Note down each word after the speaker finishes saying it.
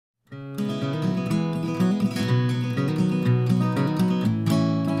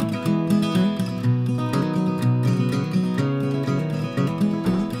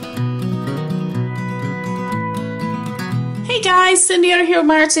guys, Cindy out here with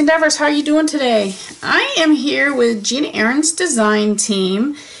My Arts Endeavors. How are you doing today? I am here with Gina Ahrens design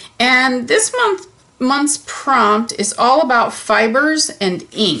team, and this month's prompt is all about fibers and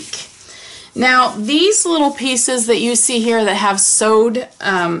ink. Now these little pieces that you see here that have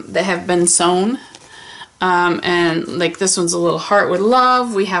been sewn, and like this one's a little heart with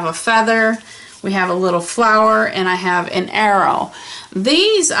love, we have a feather, we have a little flower, and I have an arrow.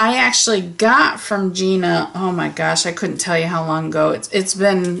 These I actually got from Gina, oh my gosh, I couldn't tell you how long ago. It's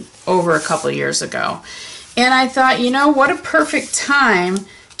been over a couple of years ago. And I thought, you know, what a perfect time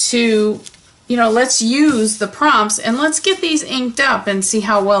to, let's use the prompts and let's get these inked up and see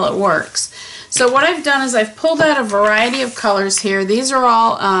how well it works. So what I've done is I've pulled out a variety of colors here. These are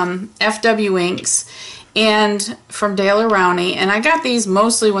all FW inks and from Daler-Rowney, and I got these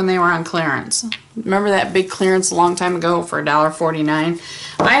mostly when they were on clearance. Remember that big clearance a long time ago for $1.49?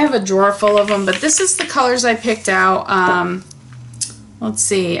 I have a drawer full of them, but this is the colors I picked out. Let's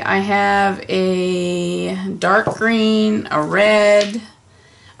see, I have a dark green, a red,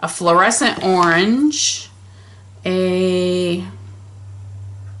 a fluorescent orange, a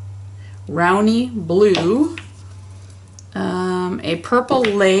Rowney blue, a purple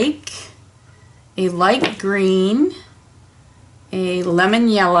lake, a light green, a lemon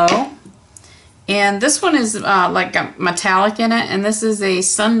yellow, and this one is like a metallic in it, and this is a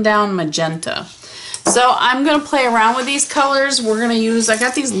sundown magenta. So I'm going to play around with these colors. We're going to use, I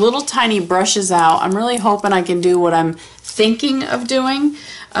got these little tiny brushes out. I'm really hoping I can do what I'm thinking of doing.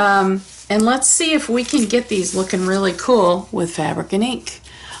 And let's see if we can get these looking really cool with fabric and ink.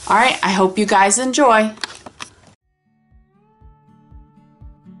 Alright, I hope you guys enjoy.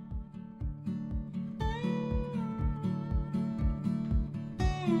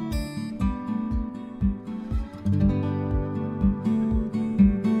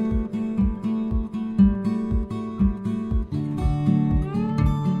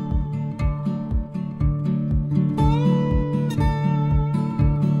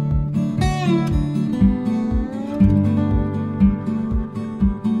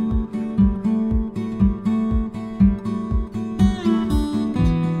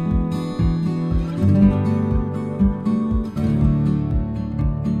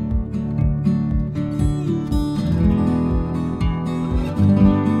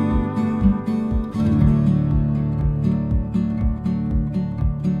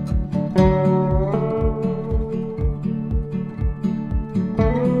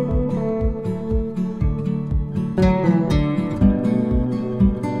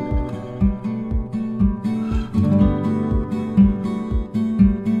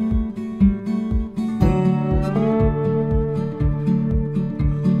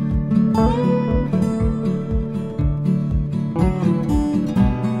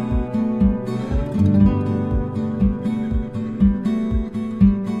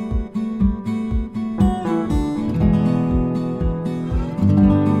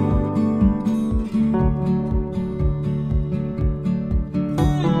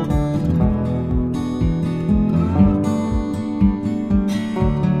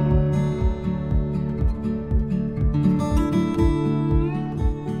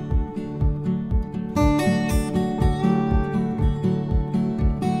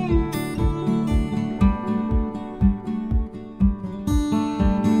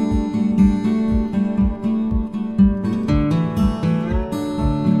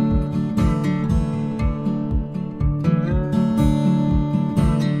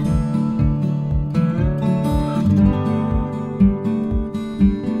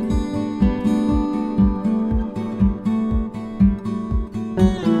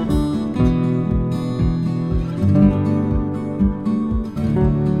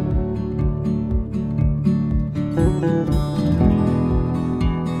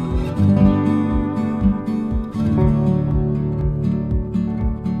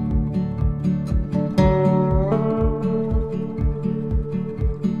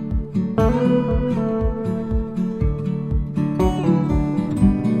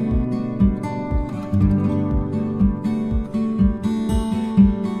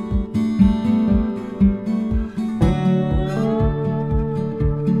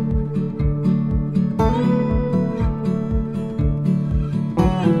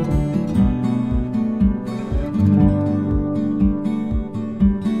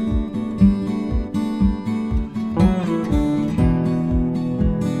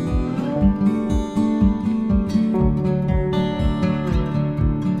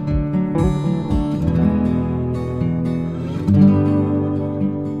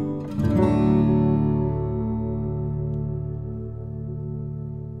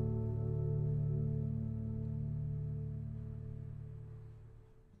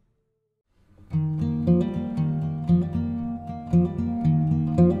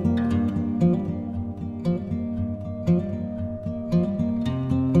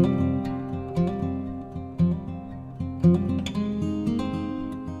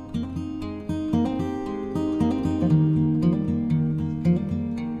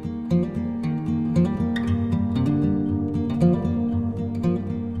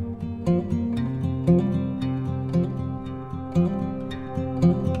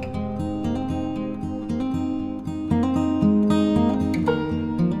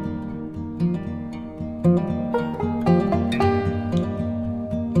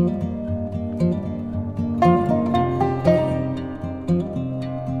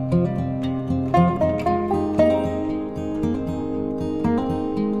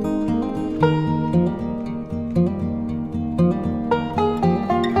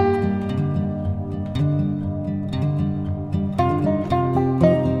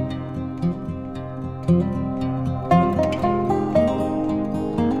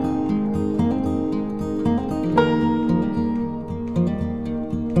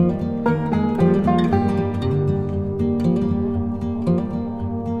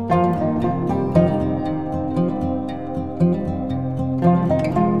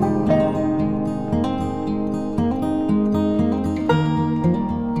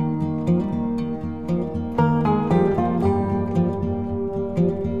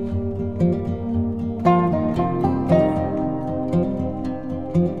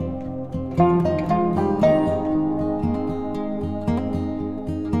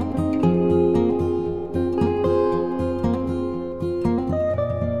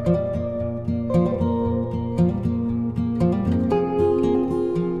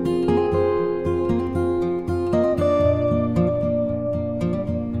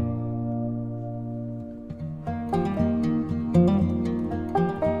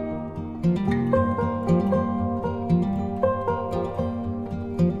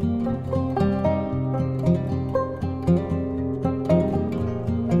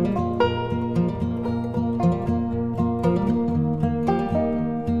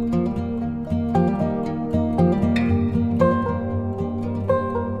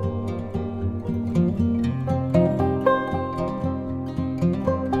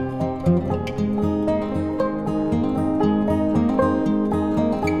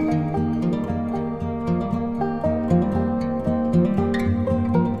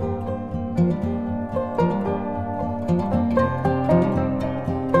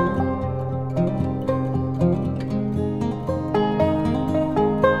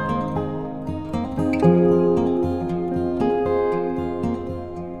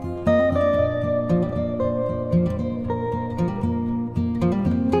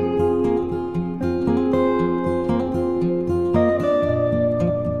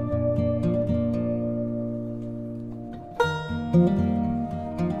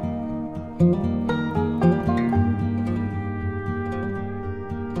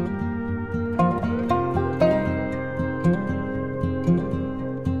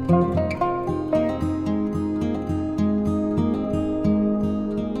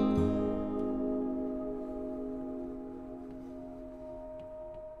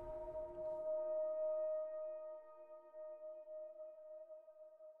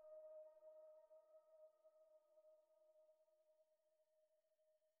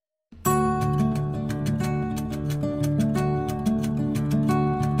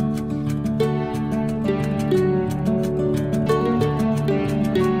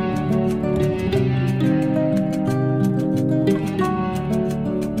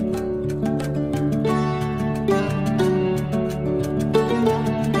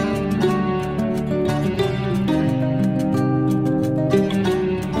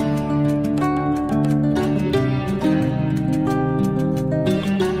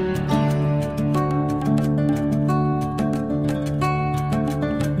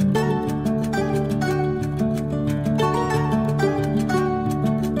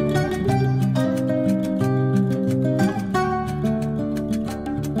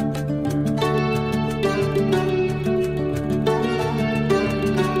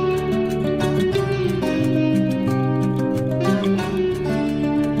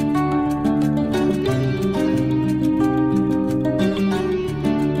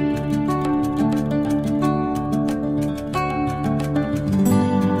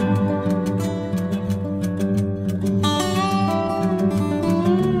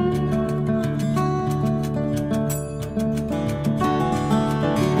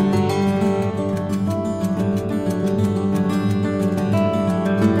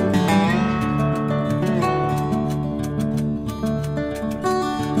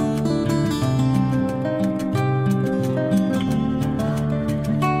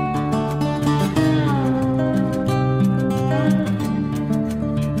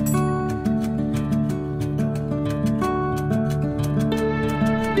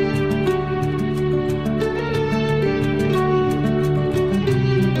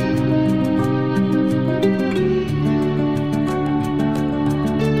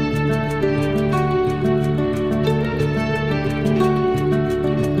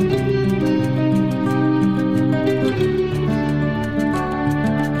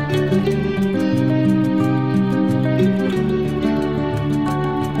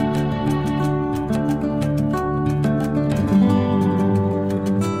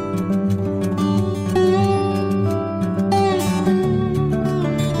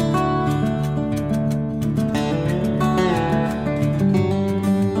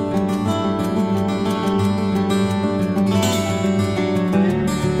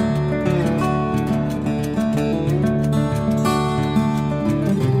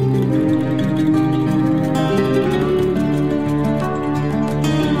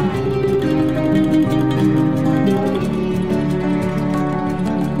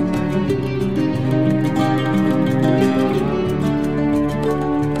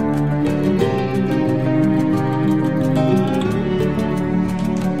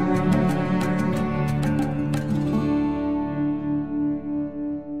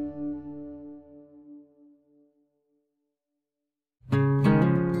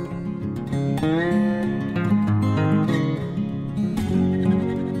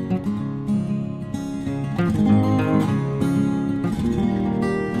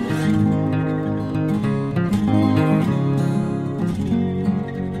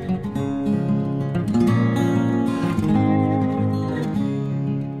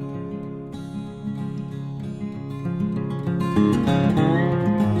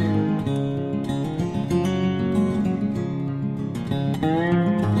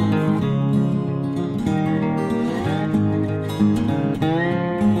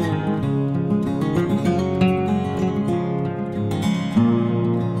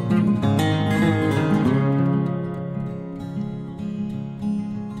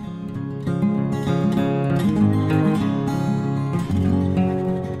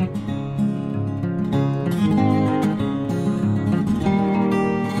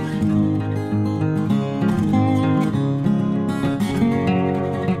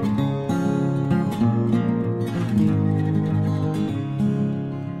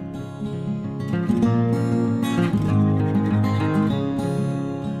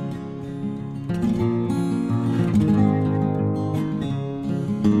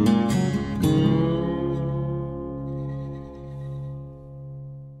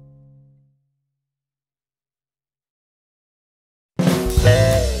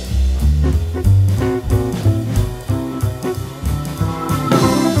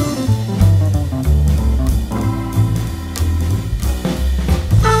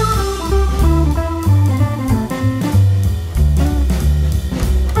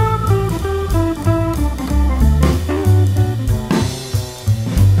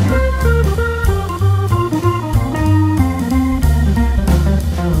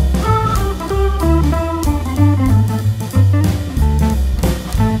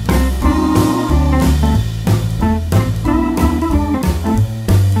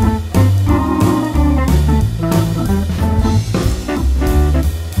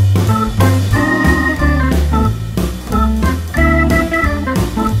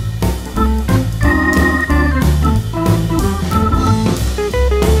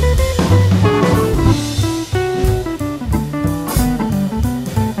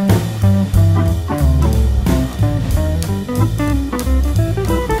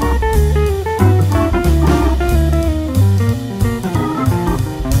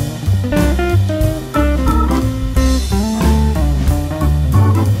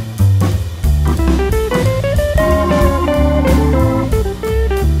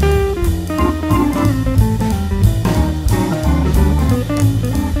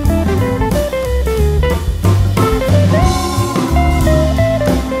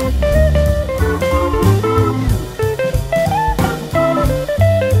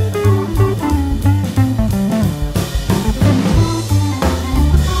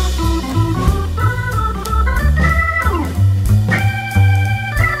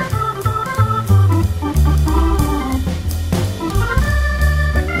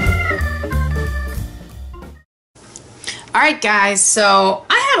 Alright guys, so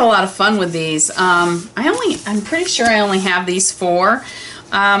I had a lot of fun with these. I'm pretty sure I only have these 4.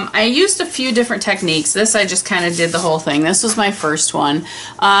 I used a few different techniques. This I just kind of did the whole thing. This was my first one.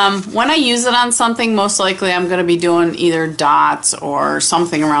 When I use it on something, most likely I'm going to be doing either dots or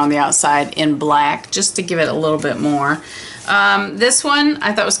something around the outside in black just to give it a little bit more. This one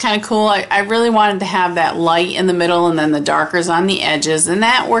I thought was kind of cool. I really wanted to have that light in the middle and then the darkers on the edges, and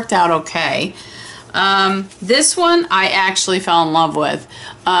that worked out okay. This one I actually fell in love with.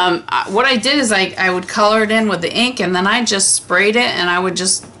 What I did is I would color it in with the ink, and then I just sprayed it and I would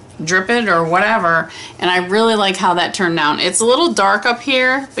just drip it or whatever, and I really like how that turned out. It's a little dark up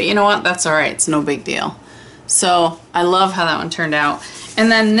here, but you know what, that's alright, it's no big deal. So I love how that one turned out. And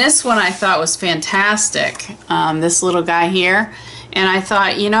then this one I thought was fantastic, this little guy here. And I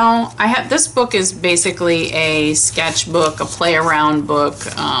thought, you know, this book is basically a sketchbook, a play around book,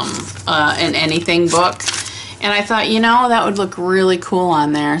 an anything book. And I thought, you know, that would look really cool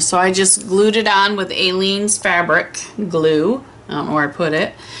on there. So I just glued it on with Aleene's fabric glue. I don't know where I put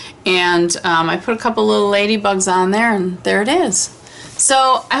it. And I put a couple little ladybugs on there, and there it is.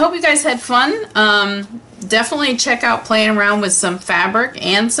 So I hope you guys had fun. Definitely check out playing around with some fabric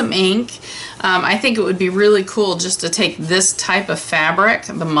and some ink. I think it would be really cool just to take this type of fabric,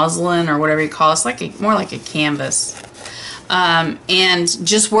 the muslin or whatever you call it, it's more like a canvas, and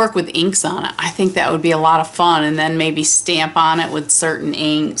just work with inks on it. I think that would be a lot of fun, and then maybe stamp on it with certain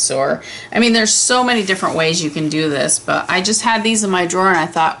inks, or I mean there's so many different ways you can do this, but I just had these in my drawer and I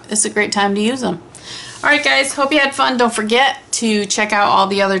thought it's a great time to use them. Alright guys, hope you had fun. Don't forget to check out all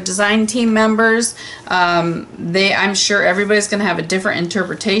the other design team members. I'm sure everybody's going to have a different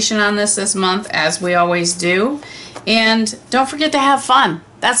interpretation on this month, as we always do. And don't forget to have fun.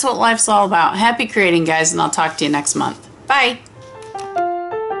 That's what life's all about. Happy creating, guys, and I'll talk to you next month. Bye!